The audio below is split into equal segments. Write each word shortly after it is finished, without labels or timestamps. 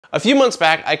A few months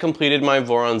back, I completed my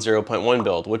Voron 0.1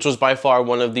 build, which was by far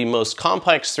one of the most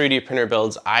complex 3D printer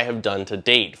builds I have done to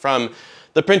date. From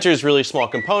the printer's really small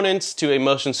components, to a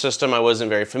motion system I wasn't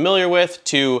very familiar with,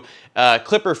 to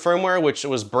Clipper firmware, which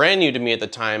was brand new to me at the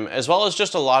time, as well as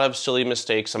just a lot of silly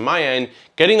mistakes on my end.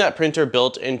 Getting that printer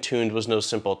built and tuned was no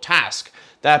simple task.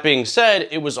 That being said,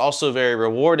 it was also very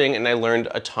rewarding and I learned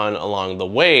a ton along the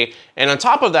way. And on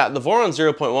top of that, the Voron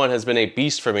 0.1 has been a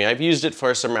beast for me. I've used it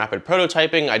for some rapid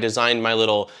prototyping. I designed my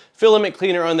little filament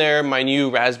cleaner on there. My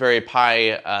new Raspberry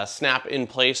Pi snap in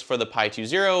place for the Pi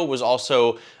 2.0 was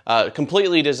also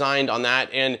completely designed on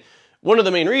that. And one of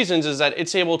the main reasons is that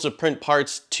it's able to print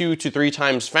parts 2 to 3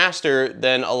 times faster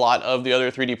than a lot of the other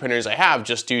 3D printers I have,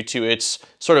 just due to its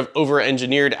sort of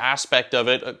over-engineered aspect of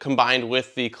it combined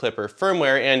with the Clipper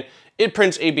firmware. And it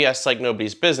prints ABS like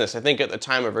nobody's business. I think at the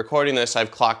time of recording this, I've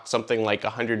clocked something like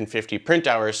 150 print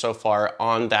hours so far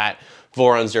on that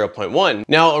Voron 0.1.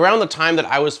 Now, around the time that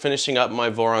I was finishing up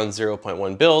my Voron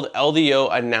 0.1 build,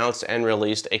 LDO announced and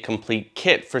released a complete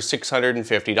kit for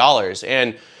 $650.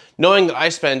 And knowing that I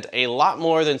spent a lot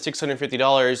more than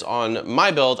 $650 on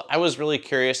my build, I was really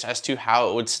curious as to how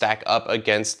it would stack up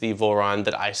against the Voron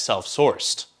that I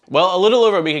self-sourced. Well, a little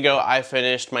over a week ago, I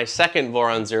finished my second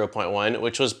Voron 0.1,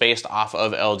 which was based off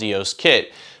of LDO's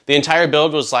kit. The entire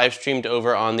build was live streamed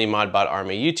over on the ModBot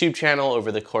Army YouTube channel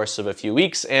over the course of a few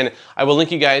weeks, and I will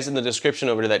link you guys in the description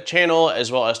over to that channel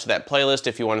as well as to that playlist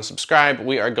if you want to subscribe.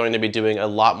 We are going to be doing a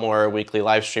lot more weekly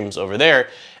live streams over there.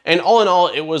 And all in all,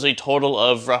 it was a total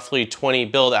of roughly 20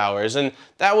 build hours, and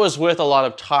that was with a lot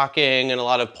of talking and a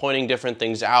lot of pointing different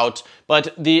things out.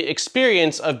 But the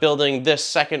experience of building this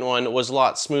second one was a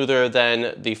lot smoother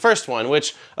than the first one,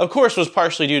 which of course was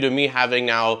partially due to me having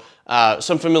now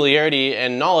some familiarity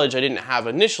and knowledge I didn't have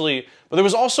initially, but there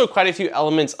was also quite a few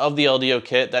elements of the LDO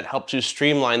kit that helped to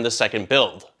streamline the second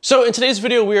build. So in today's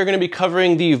video, we are going to be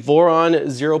covering the Voron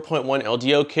 0.1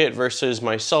 LDO kit versus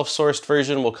my self-sourced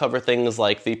version. We'll cover things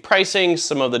like the pricing,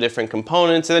 some of the different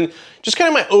components, and then just kind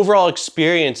of my overall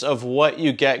experience of what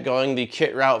you get going the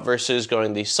kit route versus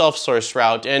going the self-sourced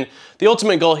route. And the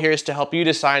ultimate goal here is to help you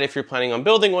decide if you're planning on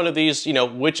building one of these,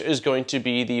 which is going to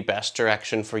be the best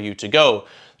direction for you to go.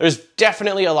 There's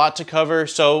definitely a lot to cover,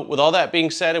 so with all that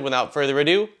being said and without further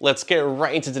ado, let's get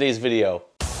right into today's video.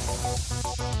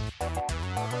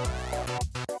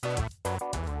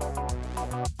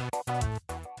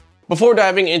 Before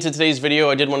diving into today's video,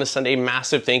 I did want to send a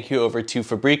massive thank you over to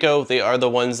Fabrico. They are the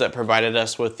ones that provided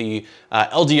us with the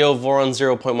LDO Voron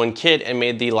 0.1 kit and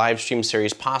made the live stream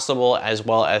series possible, as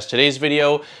well as today's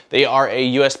video. They are a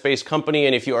US-based company,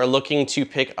 and if you are looking to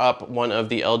pick up one of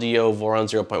the LDO Voron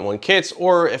 0.1 kits,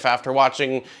 or if after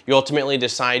watching you ultimately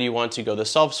decide you want to go the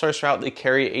self-source route, they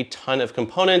carry a ton of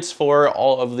components for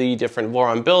all of the different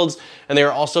Voron builds, and they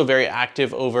are also very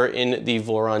active over in the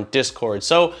Voron Discord.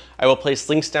 So I will place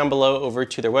links down below over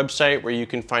to their website where you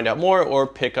can find out more or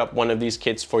pick up one of these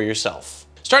kits for yourself.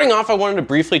 Starting off, I wanted to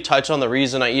briefly touch on the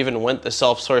reason I even went the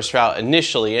self-source route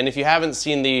initially, and if you haven't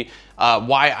seen the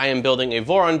why I am building a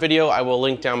Voron video, I will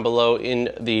link down below in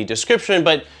the description.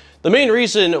 But the main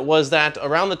reason was that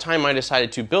around the time I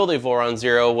decided to build a Voron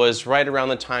 0 was right around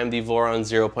the time the Voron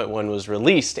 0.1 was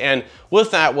released. And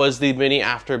with that was the mini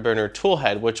afterburner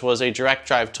toolhead, which was a direct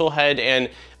drive toolhead, and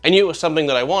I knew it was something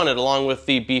that I wanted, along with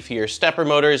the beefier stepper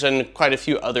motors and quite a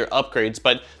few other upgrades.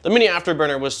 But the mini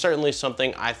afterburner was certainly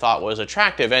something I thought was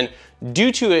attractive. And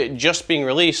due to it just being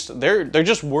released, there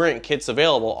just weren't kits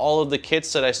available. All of the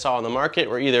kits that I saw on the market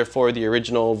were either for the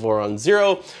original Voron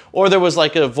 0, or there was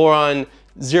like a Voron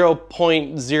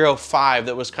 0.05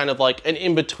 that was kind of like an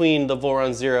in-between the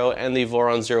Voron 0 and the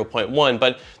Voron 0.1,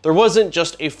 but there wasn't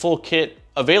just a full kit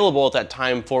available at that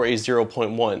time for a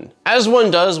 0.1. As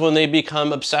one does when they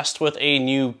become obsessed with a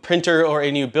new printer or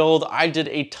a new build, I did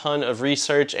a ton of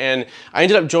research and I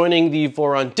ended up joining the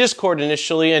Voron Discord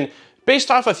initially, and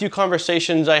based off a few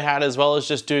conversations I had, as well as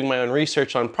just doing my own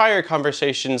research on prior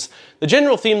conversations, the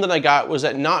general theme that I got was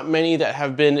that not many that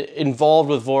have been involved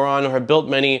with Voron or have built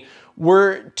many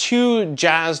were too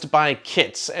jazzed by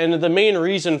kits. And the main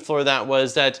reason for that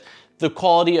was that the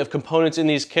quality of components in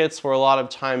these kits were a lot of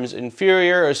times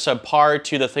inferior or subpar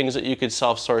to the things that you could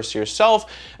self-source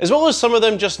yourself, as well as some of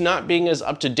them just not being as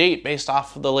up to date based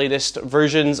off of the latest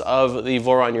versions of the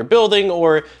Voron you're building,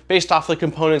 or based off the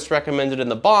components recommended in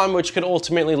the BOM, which could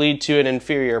ultimately lead to an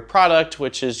inferior product,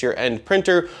 which is your end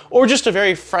printer, or just a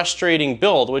very frustrating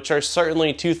build, which are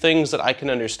certainly two things that I can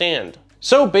understand.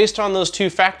 So based on those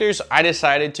two factors, I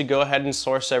decided to go ahead and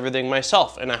source everything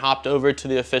myself, and I hopped over to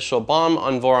the official BOM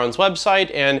on Voron's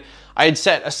website, and I had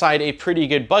set aside a pretty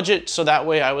good budget, so that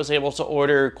way I was able to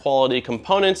order quality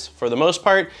components for the most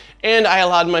part, and I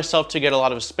allowed myself to get a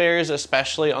lot of spares,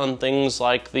 especially on things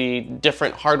like the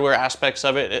different hardware aspects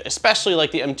of it, especially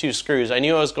like the M2 screws. I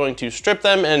knew I was going to strip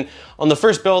them, and on the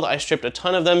first build I stripped a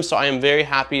ton of them, so I am very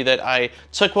happy that I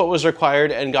took what was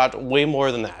required and got way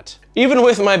more than that. Even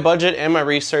with my budget and my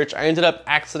research, I ended up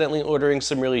accidentally ordering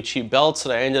some really cheap belts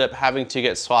that I ended up having to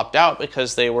get swapped out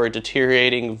because they were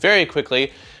deteriorating very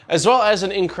quickly, as well as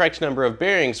an incorrect number of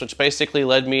bearings, which basically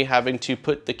led me having to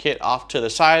put the kit off to the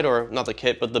side, or not the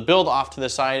kit, but the build off to the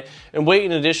side, and wait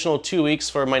an additional 2 weeks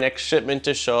for my next shipment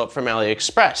to show up from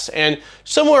AliExpress. And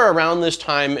somewhere around this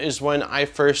time is when I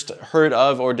first heard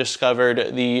of or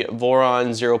discovered the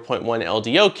Voron 0.1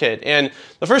 LDO kit. And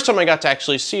the first time I got to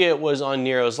actually see it was on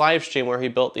NEREUS live stream, where he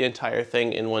built the entire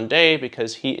thing in one day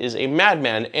because he is a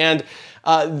madman. And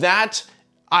at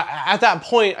that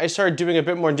point, I started doing a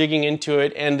bit more digging into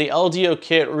it, and the LDO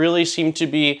kit really seemed to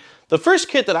be the first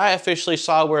kit that I officially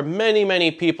saw where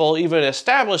many people, even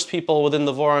established people within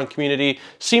the Voron community,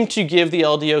 seemed to give the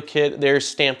LDO kit their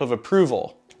stamp of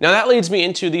approval. Now that leads me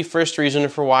into the first reason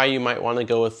for why you might want to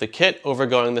go with the kit over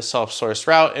going the self-source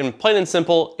route, and plain and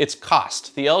simple, it's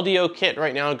cost. The LDO kit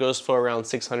right now goes for around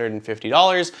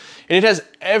 $650, and it has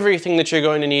everything that you're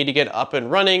going to need to get up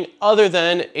and running other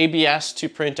than ABS to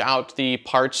print out the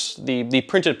parts, the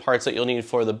printed parts that you'll need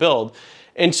for the build.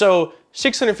 And so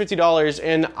 $650,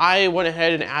 and I went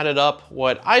ahead and added up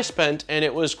what I spent, and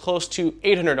it was close to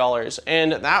 $800,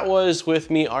 and that was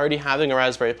with me already having a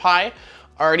Raspberry Pi,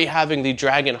 already having the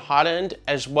Dragon hot end,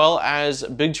 as well as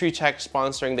Big Tree Tech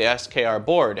sponsoring the SKR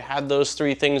board. Had those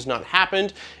three things not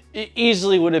happened, it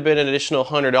easily would have been an additional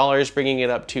 $100, bringing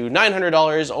it up to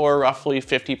 $900, or roughly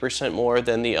 50% more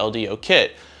than the LDO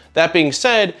kit. That being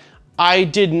said, I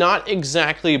did not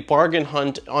exactly bargain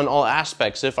hunt on all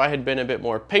aspects. If I had been a bit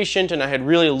more patient and I had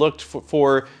really looked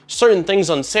for certain things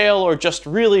on sale or just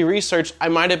really researched, I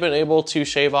might have been able to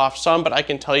shave off some, but I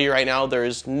can tell you right now, there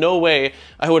is no way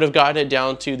I would have gotten it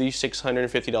down to the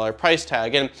 $650 price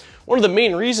tag. And one of the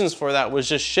main reasons for that was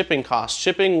just shipping costs.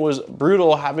 Shipping was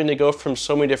brutal, having to go from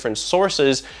so many different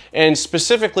sources, and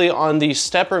specifically on the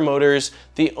stepper motors,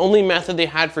 the only method they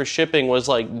had for shipping was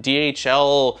like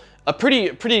DHL, a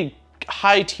pretty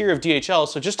high tier of DHL.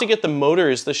 So just to get the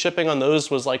motors, the shipping on those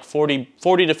was like $40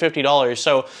 to $50.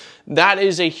 So that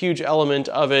is a huge element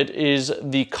of it, is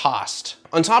the cost.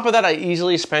 On top of that, I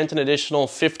easily spent an additional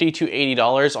 $50 to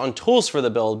 $80 on tools for the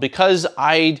build. Because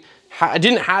I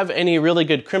didn't have any really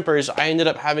good crimpers, I ended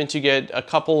up having to get a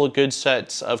couple of good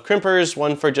sets of crimpers,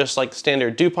 one for just like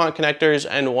standard DuPont connectors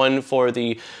and one for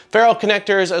the ferrule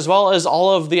connectors, as well as all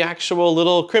of the actual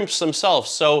little crimps themselves.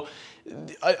 So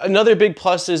another big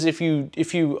plus is if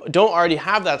you don't already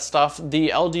have that stuff, the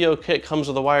LDO kit comes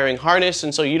with a wiring harness,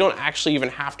 and so you don't actually even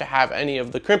have to have any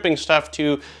of the crimping stuff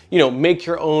to, you know, make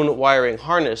your own wiring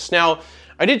harness. Now,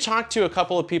 I did talk to a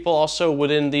couple of people also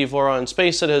within the Voron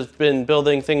space that have been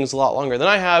building things a lot longer than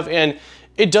I have, and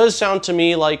it does sound to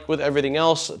me like with everything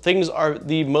else, things are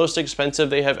the most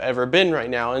expensive they have ever been right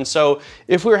now. And so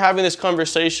if we were having this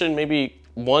conversation maybe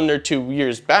 1 or 2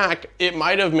 years back, it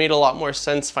might have made a lot more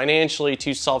sense financially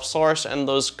to self-source, and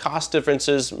those cost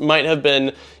differences might have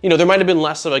been, you know, there might have been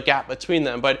less of a gap between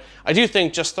them. But I do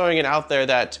think, just throwing it out there,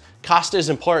 that cost is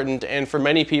important, and for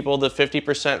many people, the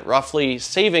 50% roughly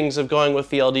savings of going with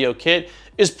the LDO kit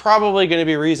is probably going to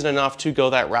be reason enough to go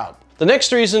that route. The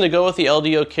next reason to go with the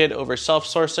LDO kit over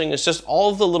self-sourcing is just all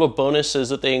of the little bonuses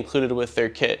that they included with their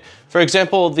kit. For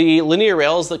example, the linear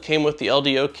rails that came with the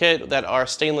LDO kit that are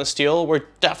stainless steel were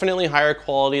definitely higher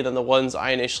quality than the ones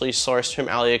I initially sourced from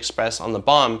AliExpress on the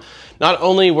BOM. Not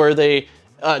only were they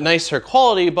nicer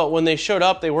quality, but when they showed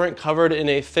up, they weren't covered in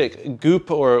a thick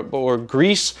goop or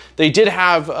grease. They did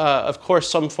have, of course,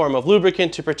 some form of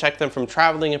lubricant to protect them from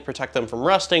traveling and protect them from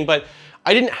rusting, but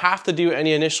I didn't have to do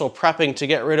any initial prepping to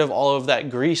get rid of all of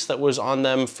that grease that was on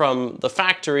them from the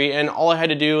factory, and all I had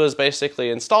to do was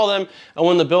basically install them, and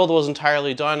when the build was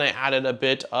entirely done, I added a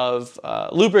bit of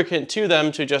lubricant to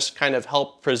them to just kind of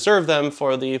help preserve them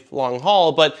for the long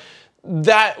haul, but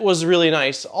that was really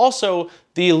nice. Also,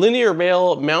 the linear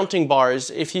rail mounting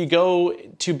bars, if you go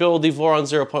to build the Voron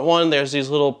 0.1, there's these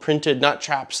little printed nut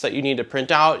traps that you need to print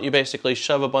out. You basically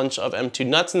shove a bunch of M2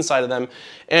 nuts inside of them,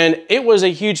 and it was a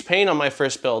huge pain on my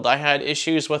first build. I had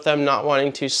issues with them not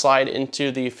wanting to slide into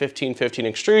the 1515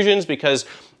 extrusions because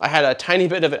I had a tiny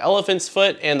bit of an elephant's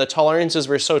foot, and the tolerances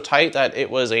were so tight that it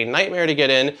was a nightmare to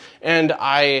get in, and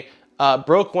I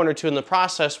broke one or two in the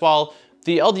process. While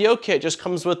the LDO kit just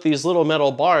comes with these little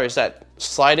metal bars that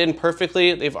slide in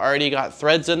perfectly. They've already got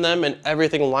threads in them and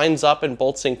everything lines up and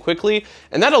bolts in quickly.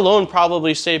 And that alone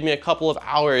probably saved me a couple of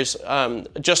hours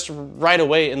just right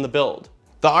away in the build.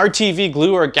 The RTV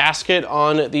glue or gasket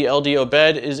on the LDO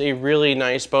bed is a really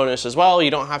nice bonus as well. You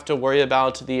don't have to worry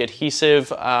about the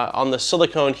adhesive on the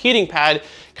silicone heating pad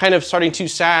kind of starting to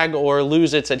sag or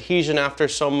lose its adhesion after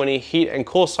so many heat and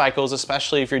cool cycles,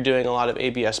 especially if you're doing a lot of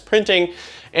ABS printing.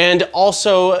 And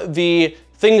also the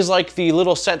things like the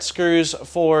little set screws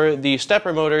for the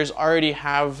stepper motors already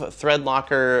have thread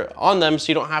locker on them,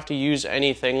 so you don't have to use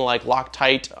anything like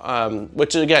Loctite,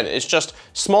 which again, is just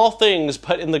small things,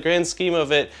 but in the grand scheme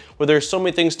of it, where there's so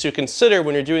many things to consider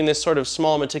when you're doing this sort of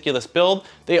small, meticulous build,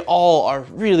 they all are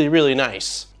really, really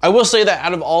nice. I will say that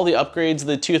out of all the upgrades,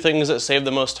 the two things that saved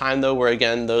the most time though were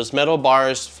again, those metal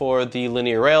bars for the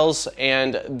linear rails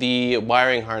and the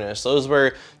wiring harness. Those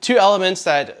were two elements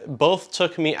that both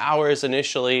took me hours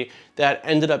initially that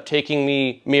ended up taking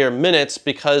me mere minutes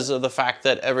because of the fact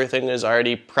that everything is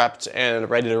already prepped and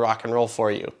ready to rock and roll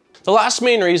for you. The last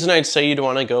main reason I'd say you'd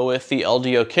want to go with the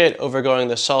LDO kit over going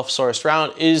the self-sourced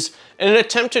route is in an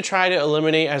attempt to try to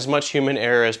eliminate as much human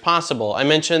error as possible. I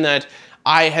mentioned that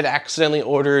I had accidentally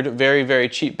ordered very, very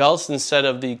cheap belts instead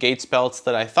of the Gates belts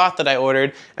that I thought that I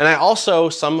ordered. And I also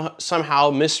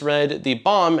somehow misread the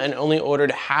BOM and only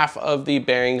ordered half of the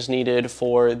bearings needed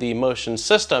for the motion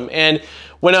system. And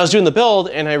when I was doing the build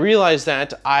and I realized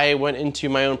that, I went into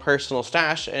my own personal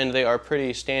stash and they are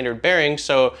pretty standard bearings.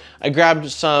 So I grabbed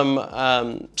some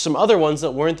other ones that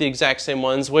weren't the exact same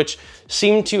ones, which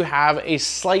seemed to have a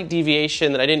slight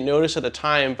deviation that I didn't notice at the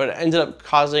time, but it ended up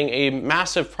causing a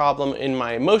massive problem in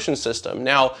my motion system.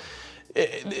 Now,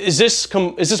 is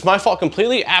this my fault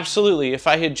completely? Absolutely. If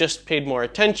I had just paid more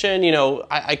attention, you know,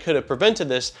 I could have prevented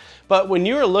this. But when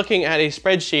you're looking at a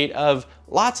spreadsheet of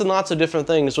lots and lots of different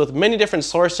things with many different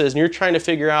sources and you're trying to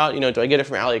figure out, you know, do I get it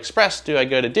from AliExpress? Do I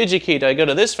go to DigiKey? Do I go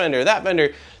to this vendor, that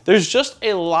vendor? There's just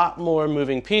a lot more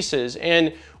moving pieces.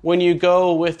 And when you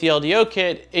go with the LDO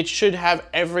kit, it should have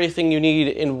everything you need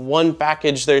in one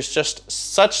package. There's just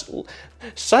such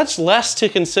less to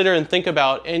consider and think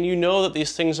about, and you know that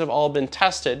these things have all been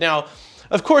tested. Now,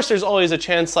 of course, there's always a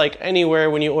chance, like anywhere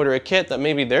when you order a kit, that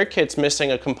maybe their kit's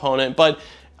missing a component, but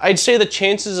I'd say the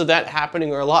chances of that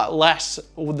happening are a lot less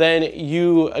than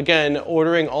you, again,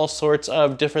 ordering all sorts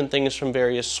of different things from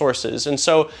various sources. And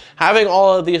so having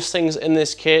all of these things in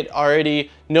this kit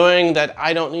already, knowing that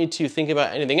I don't need to think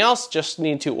about anything else, just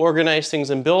need to organize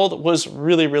things and build, was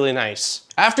really, really nice.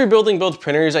 After building both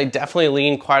printers, I definitely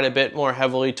leaned quite a bit more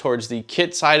heavily towards the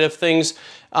kit side of things.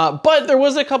 But there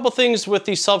was a couple things with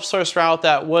the self-source route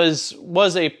that was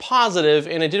a positive,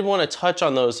 and I did want to touch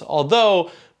on those,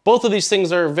 although both of these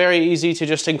things are very easy to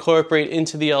just incorporate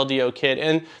into the LDO kit.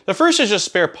 And the first is just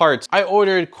spare parts. I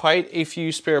ordered quite a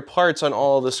few spare parts on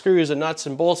all of the screws and nuts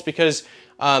and bolts because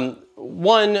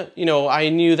one, you know, I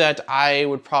knew that I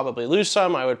would probably lose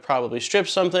some, I would probably strip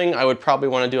something, I would probably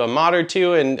want to do a mod or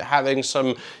two, and having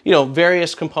some, you know,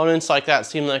 various components like that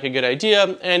seemed like a good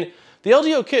idea. And the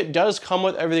LDO kit does come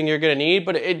with everything you're going to need,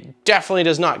 but it definitely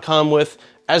does not come with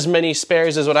as many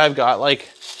spares as what I've got. Like,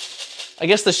 I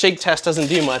guess the shake test doesn't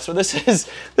do much, but this is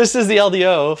the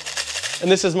LDO, and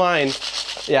this is mine.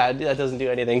 Yeah, that doesn't do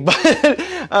anything, but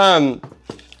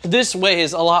this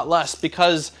weighs a lot less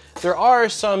because there are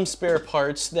some spare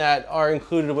parts that are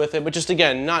included with it, but just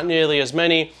again, not nearly as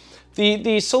many.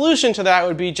 The solution to that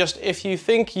would be just if you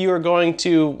think you are going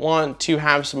to want to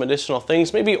have some additional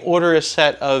things, maybe order a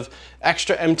set of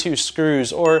extra M2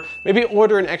 screws, or maybe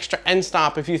order an extra end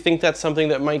stop if you think that's something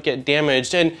that might get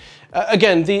damaged. And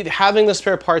again, having the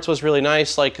spare parts was really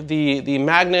nice. Like the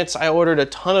magnets, I ordered a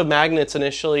ton of magnets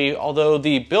initially, although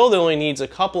the build only needs a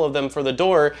couple of them for the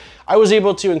door. I was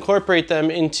able to incorporate them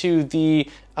into the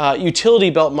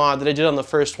utility belt mod that I did on the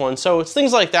first one. So it's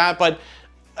things like that, but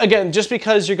again, just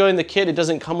because you're going the kit, it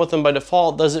doesn't come with them by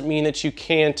default, doesn't mean that you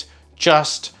can't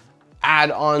just add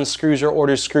on screws or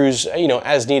order screws, you know,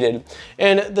 as needed.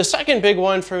 And the second big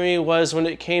one for me was when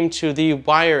it came to the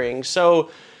wiring.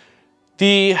 So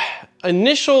the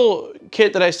initial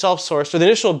kit that I self-sourced, or the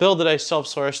initial build that I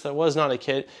self-sourced that was not a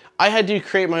kit, I had to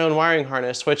create my own wiring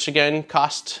harness, which again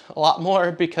cost a lot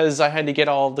more because I had to get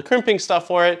all of the crimping stuff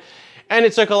for it. And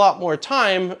it took a lot more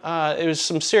time. It was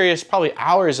some serious, probably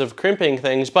hours of crimping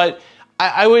things, but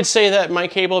I would say that my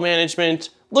cable management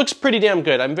looks pretty damn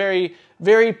good. I'm very,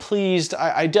 very pleased.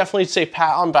 I definitely say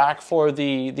pat on back for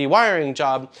the wiring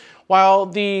job, while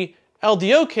the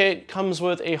LDO kit comes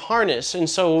with a harness, and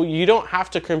so you don't have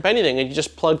to crimp anything, and you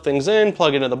just plug things in,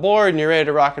 plug into the board, and you're ready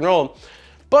to rock and roll.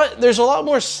 but there's a lot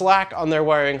more slack on their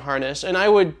wiring harness, and I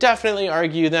would definitely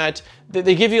argue that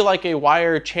they give you like a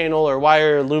wire channel or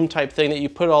wire loom type thing that you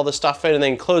put all the stuff in and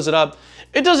then close it up.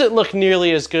 It doesn't look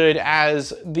nearly as good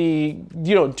as the,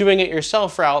 doing it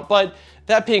yourself route, but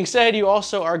that being said, you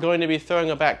also are going to be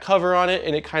throwing a back cover on it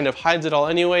and it kind of hides it all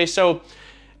anyway. So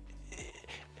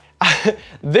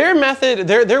their method,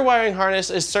 their wiring harness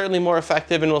is certainly more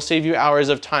effective and will save you hours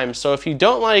of time. So if you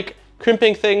don't like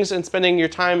crimping things and spending your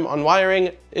time on wiring,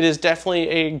 it is definitely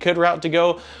a good route to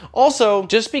go. Also,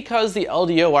 just because the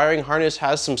LDO wiring harness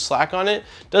has some slack on it,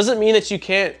 doesn't mean that you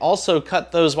can't also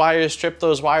cut those wires, strip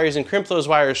those wires, and crimp those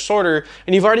wires shorter,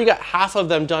 and you've already got half of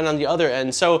them done on the other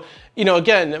end. So,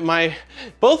 again,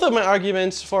 both of my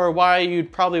arguments for why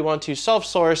you'd probably want to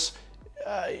self-source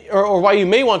or why you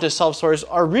may want to self-source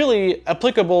are really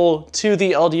applicable to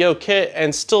the LDO kit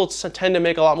and still tend to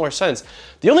make a lot more sense.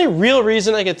 The only real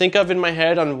reason I can think of in my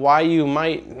head on why you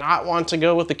might not want to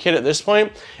go with the kit at this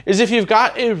point is if you've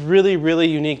got a really, really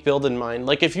unique build in mind.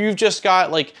 Like if you've just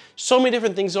got like so many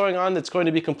different things going on that's going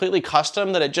to be completely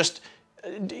custom that it just,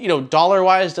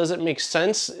 dollar-wise doesn't make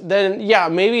sense, then yeah,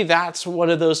 maybe that's one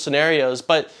of those scenarios.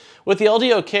 But with the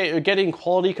LDO kit, you're getting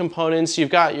quality components, you've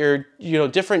got your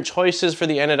different choices for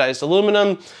the anodized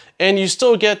aluminum, and you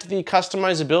still get the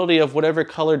customizability of whatever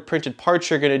colored printed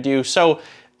parts you're gonna do. So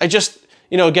I just,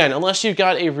 again, unless you've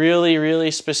got a really,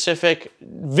 really specific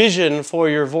vision for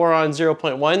your Voron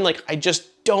 0.1, like I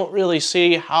just don't really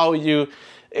see how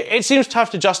it seems tough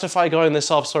to justify going the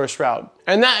self-source route.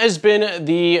 And that has been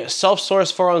the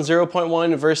self-source Voron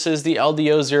 0.1 versus the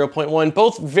LDO 0.1.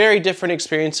 Both very different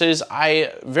experiences.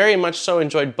 I very much so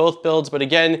enjoyed both builds, but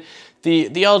again, the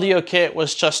LDO kit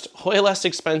was just way less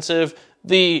expensive.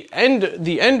 The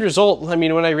end result, I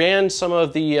mean, when I ran some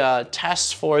of the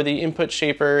tests for the input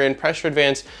shaper and pressure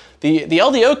advance, the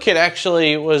LDO kit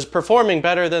actually was performing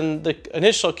better than the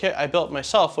initial kit I built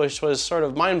myself, which was sort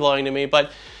of mind-blowing to me.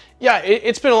 But yeah,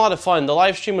 it's been a lot of fun. The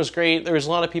live stream was great. There was a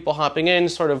lot of people hopping in,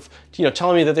 sort of,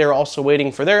 telling me that they were also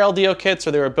waiting for their LDO kits or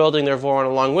they were building their Voron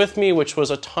along with me, which was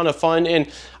a ton of fun. And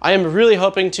I am really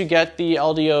hoping to get the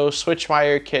LDO switch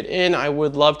wire kit in. I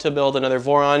would love to build another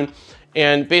Voron.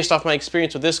 And based off my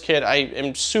experience with this kit, I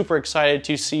am super excited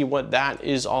to see what that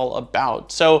is all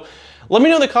about. So let me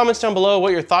know in the comments down below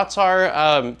what your thoughts are.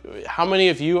 How many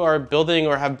of you are building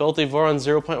or have built a Voron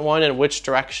 0.1 and which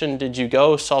direction did you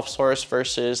go, self-source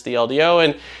versus the LDO?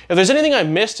 And if there's anything I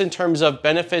missed in terms of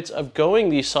benefits of going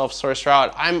the self-source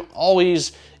route, I'm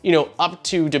always up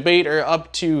to debate or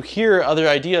up to hear other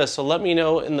ideas. So let me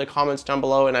know in the comments down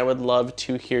below and I would love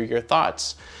to hear your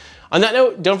thoughts. On that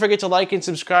note, don't forget to like and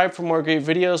subscribe for more great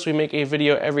videos. We make a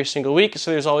video every single week,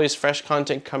 so there's always fresh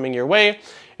content coming your way.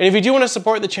 And if you do want to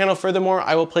support the channel furthermore,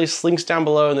 I will place links down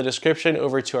below in the description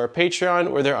over to our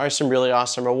Patreon, where there are some really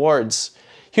awesome rewards.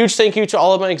 Huge thank you to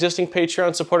all of my existing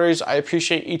Patreon supporters. I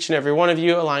appreciate each and every one of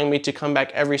you allowing me to come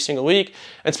back every single week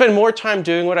and spend more time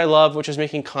doing what I love, which is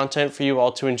making content for you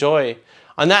all to enjoy.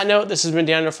 On that note, this has been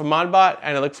Daniel from ModBot,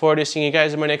 and I look forward to seeing you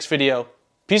guys in my next video.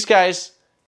 Peace, guys.